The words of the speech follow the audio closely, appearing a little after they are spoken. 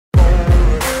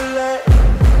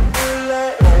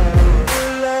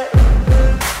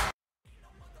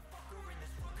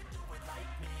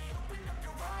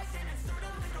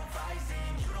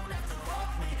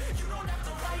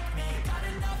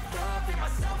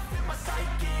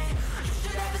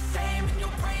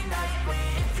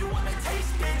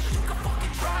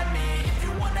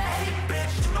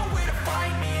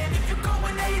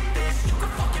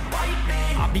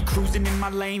cruising in my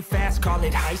lane fast, call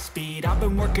it high speed. I've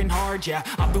been working hard, yeah,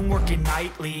 I've been working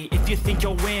nightly. If you think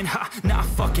you'll win, ha, not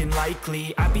fucking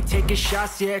likely. I be taking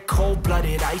shots, yeah,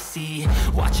 cold-blooded, icy.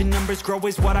 Watching numbers grow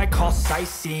is what I call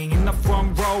sightseeing. In the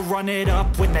front row, run it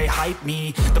up when they hype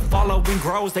me. The following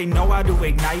grows, they know how to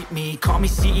ignite me. Call me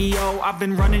CEO, I've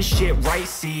been running shit right,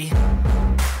 see.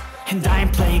 And I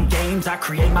ain't playing games, I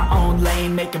create my own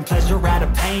lane, making pleasure out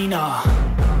of pain,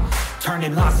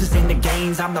 turning losses into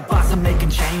gains. I'm the boss, I'm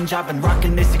making change. I've been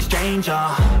rocking this exchange,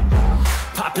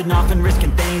 popping off and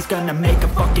risking things. Gonna make a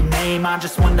fucking name, I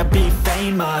just wanna be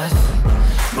famous.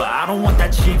 But I don't want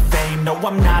that cheap fame, no,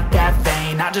 I'm not that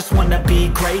vain. I just wanna be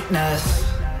greatness.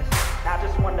 I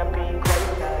just wanna be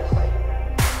greatness.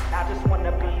 I just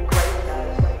wanna be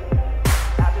greatness.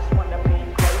 I just wanna be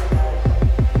greatness.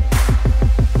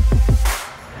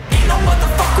 Ain't no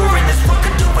motherfucker in this world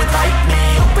could do it like me.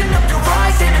 Open up your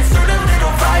eyes and insert a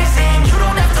little rising. You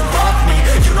don't have to love me,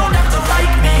 you don't have to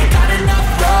like me. Got enough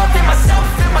love in myself,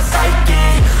 in my psyche.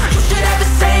 You should have the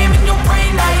same in your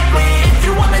brain nightly. If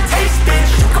you wanna taste,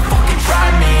 bitch, you can fucking try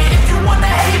me. If you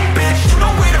wanna hate, bitch, you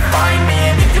know where to find me.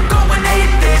 And if you go and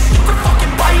hate this, you can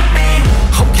fucking bite me.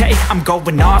 Okay, I'm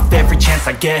going off every chance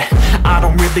I get. I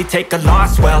don't really take a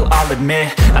loss, well, I'll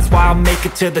admit. That's why I'll make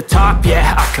it to the top,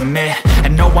 yeah, I commit.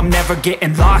 And no, I'm never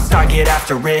getting lost, I get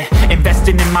after it.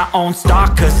 Investing in my own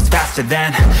stock, cause it's faster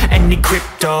than any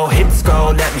crypto hits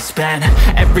go, let me spend.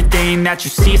 Everything that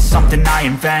you see is something I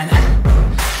invent.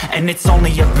 And it's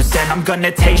only a percent. I'm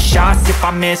gonna take shots. If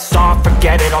I miss all,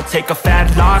 forget it. I'll take a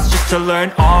fat loss just to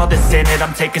learn all that's in it.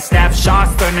 I'm taking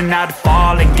snapshots, learning how to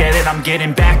fall and get it. I'm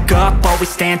getting back up, always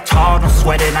stand tall, don't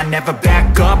sweat it. I never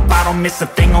back up, I don't miss a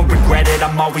thing or regret it.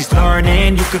 I'm always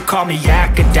learning, you could call me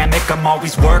academic. I'm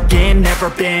always working, never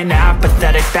been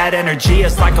apathetic. That energy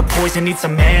is like a poison, needs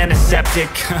some antiseptic.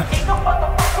 Ain't no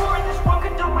motherfucker in this world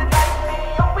could do it like me.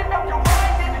 Open up your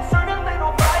eyes and insert a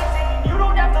little rising. You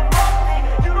don't have to love me,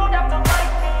 you don't have to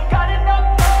like me. Got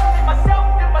enough love in myself,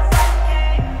 in my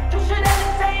psyche. You should have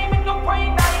the same in your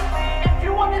brain nightly. If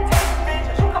you wanna taste, bitch,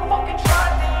 you can fucking try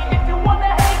me. If you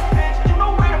wanna hate, bitch, you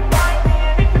know where to find me.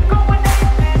 And if you go and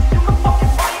hate this, you can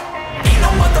fucking fight me. Ain't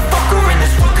no motherfucker in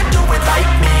this world could do it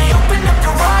like me. Open up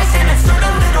your eyes and insert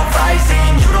a little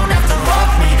rising. You don't have to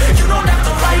love me, you don't have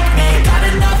to like me. Got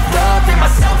enough love in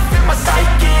myself, in my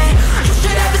psyche. You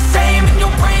should have the same in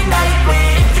your brain nightly.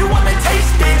 If you wanna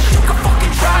taste, bitch, you can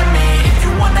fucking try me. If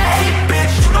you wanna hate,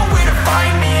 bitch, you know where to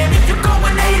find me. And if you go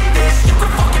and hate this, you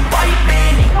can fucking bite me. Ain't no motherfucker in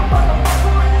this world could do it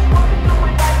like me. Open up your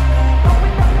eyes and insert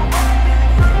a little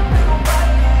rising. You don't have to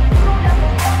love me, you don't have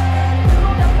to like me. Got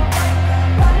enough love in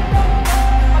myself.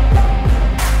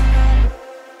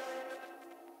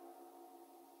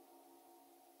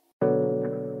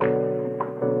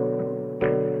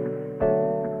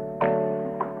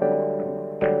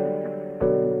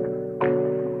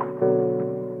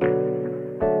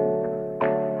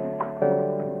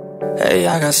 Hey,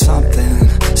 I got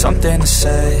something to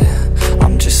say.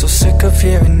 I'm just so sick of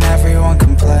hearing everyone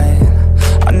complain.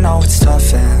 I know it's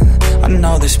tough and I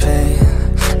know there's pain,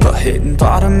 but hitting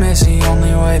bottom is the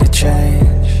only way to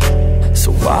change.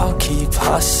 So I'll keep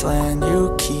hustling,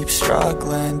 you keep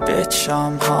struggling. Bitch,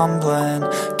 I'm humbling,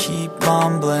 keep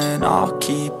mumbling. I'll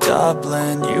keep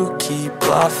doubling, you keep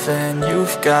bluffing.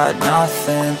 You've got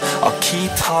nothing, I'll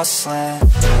keep hustling.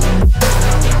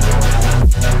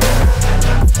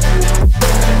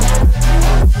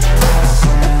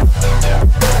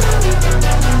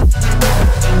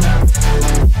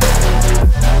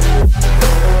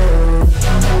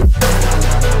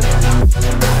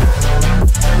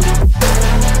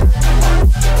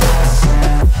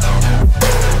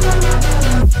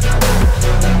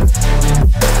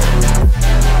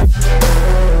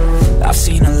 I've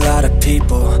seen a lot of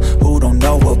people who don't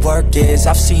know what work is.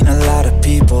 I've seen a lot of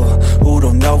people who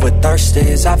don't know what thirst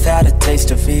is. I've had a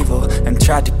taste of evil and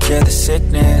tried to cure the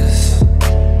sickness,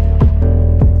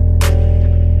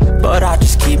 but I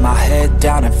just keep my head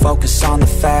down and focus on the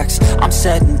facts. I'm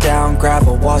setting down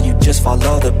gravel while you just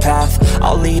follow the path.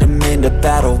 I'll lead them into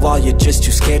battle while you're just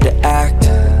too scared to act.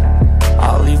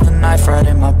 I'll leave the knife right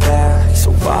in my back.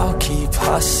 So I'll keep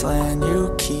hustling,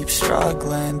 you keep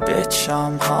struggling. Bitch,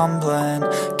 I'm humbling,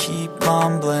 keep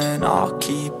mumbling. I'll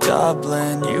keep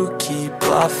doubling, you keep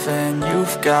bluffing.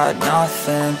 You've got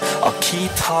nothing, I'll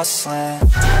keep hustling.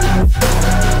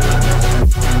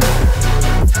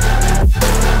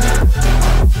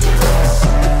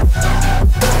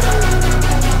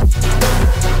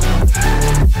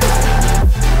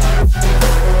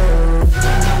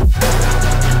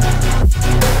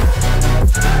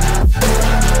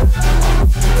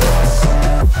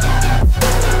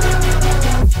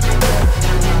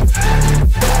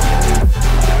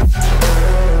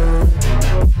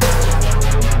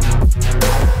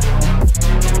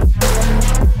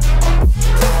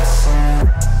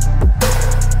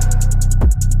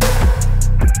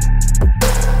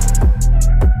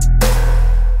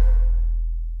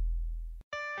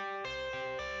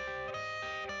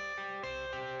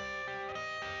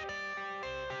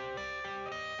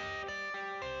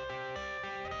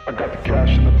 I got the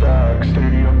cash in the bag,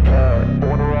 stadium packed.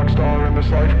 Born a rock star in this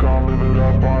life, gon' live it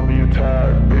up on the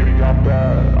attack. Baby, I'm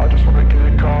bad, I just wanna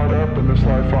get caught up in this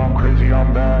life. I'm crazy,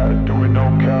 I'm mad, doing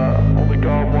no cap. Only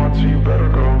God wants you, better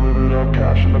go live it up.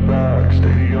 Cash in the bag,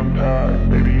 stadium packed.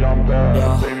 Baby, I'm bad,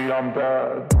 yeah. Baby, I'm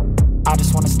bad. I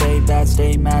just wanna stay bad,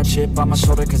 stay mad. Chip on my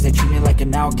shoulder cause they treat me like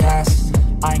an outcast.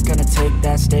 I ain't gonna take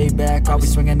that, stay back. I'll be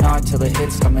swinging hard till the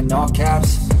hits come in all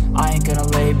caps. I ain't gonna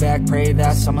lay back, pray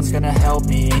that someone's gonna help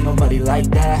me. Ain't nobody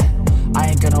like that. I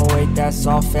ain't gonna wait, that's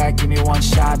all fact. Give me one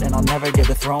shot and I'll never get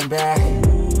the throne back.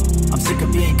 I'm sick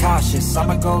of being cautious,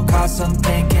 I'ma go cause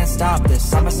something, can't stop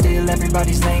this. I'ma steal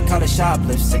everybody's lane, call it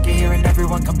shoplift. Sick of hearing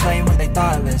everyone complain when they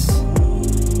thoughtless.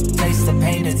 Taste the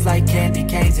pain, it's like candy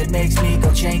canes. It makes me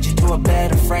go change into a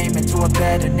better frame, into a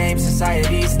better name.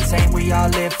 Society's insane, we all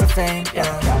live for fame, yeah.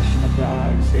 Cash in the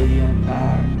bag, stadium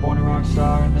packed. Born a rock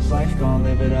star in this life, gon'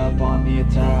 live it up on the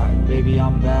attack. Baby,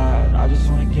 I'm bad, I just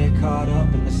wanna get caught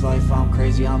up in this life. I'm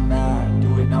crazy, I'm mad,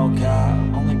 do it no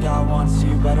cap. Only God wants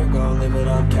you, better go live it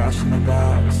up. Cash in the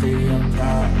bag, stadium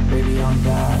packed. Baby, I'm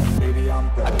bad, baby, I'm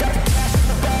bad. I got the cash in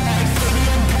the bag,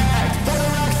 stadium packed. Born a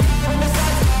rock star in this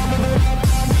life, gon' live it up.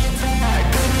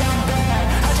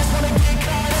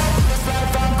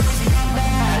 I'm crazy, I'm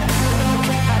mad, do it no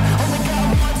cap. Only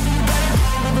God wants you, better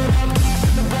go live it up. Cash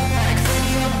in the bag,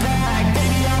 stadium packed.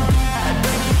 Baby, I'm bad, baby,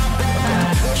 I'm bad.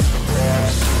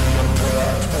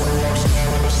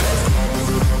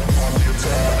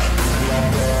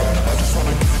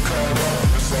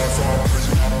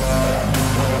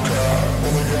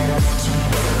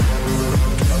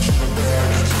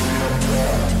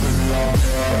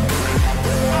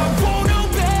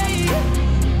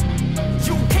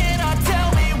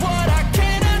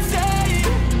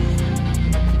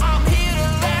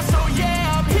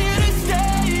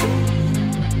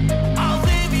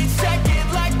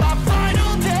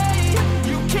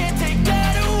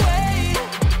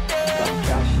 I got the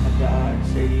cash in the bag,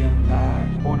 stadium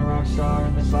packed. Born a rock star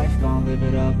in this life, gon' live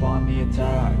it up on the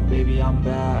attack. Baby, I'm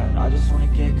bad, I just wanna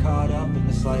get caught up in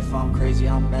this life. I'm crazy,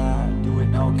 I'm mad, do it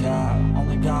no cap.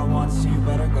 Only God wants you,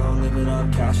 better go live it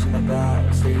up. Cash in the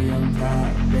bag, stadium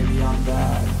packed. Baby, I'm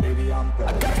bad, baby, I'm bad.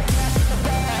 I got the cash in the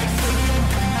bag, stadium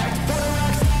packed. Born a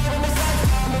rock star in this life.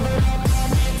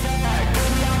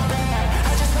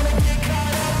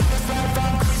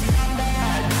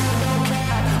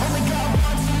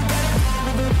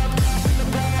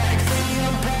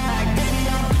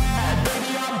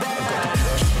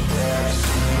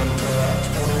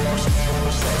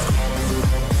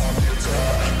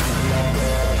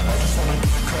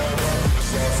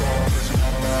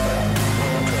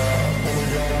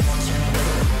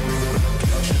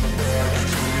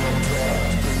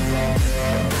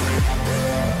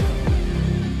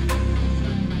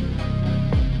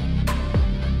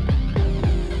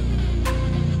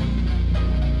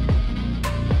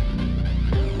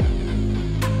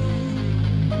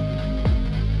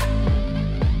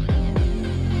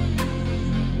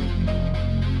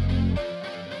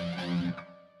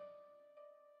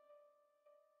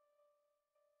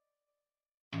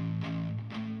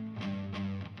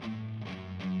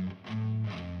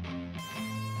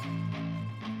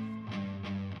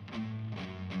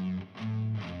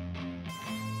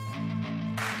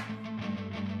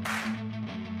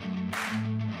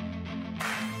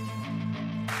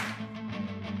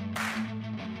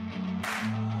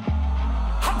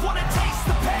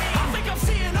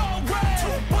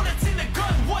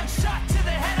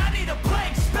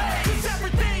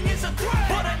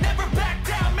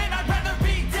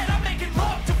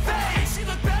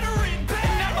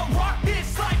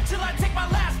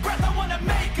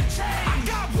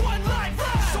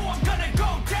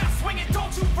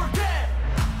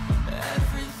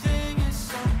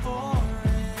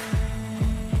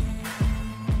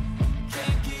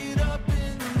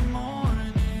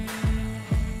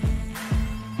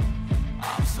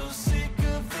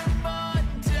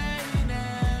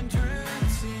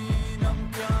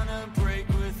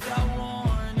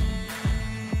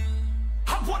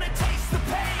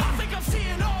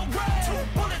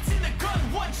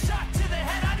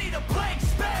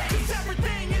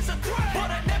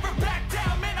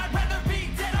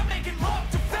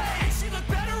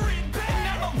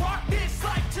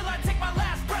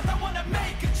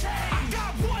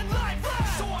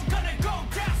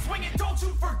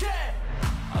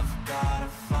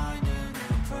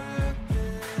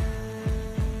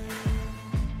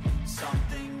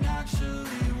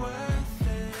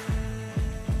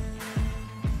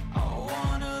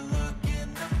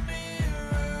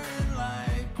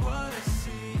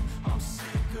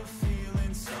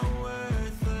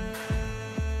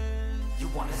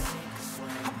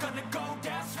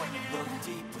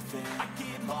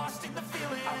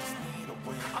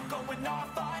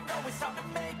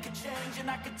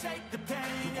 could take the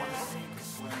pain. You wanna sink or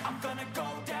swim? I'm gonna go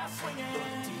down swinging.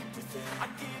 Look deep within. I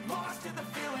get lost in the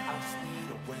feeling. I just need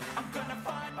a win. I'm gonna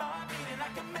find my meaning. I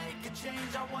can make a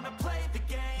change. I wanna play the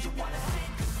game. You wanna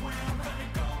sink or swim? I'm gonna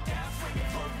go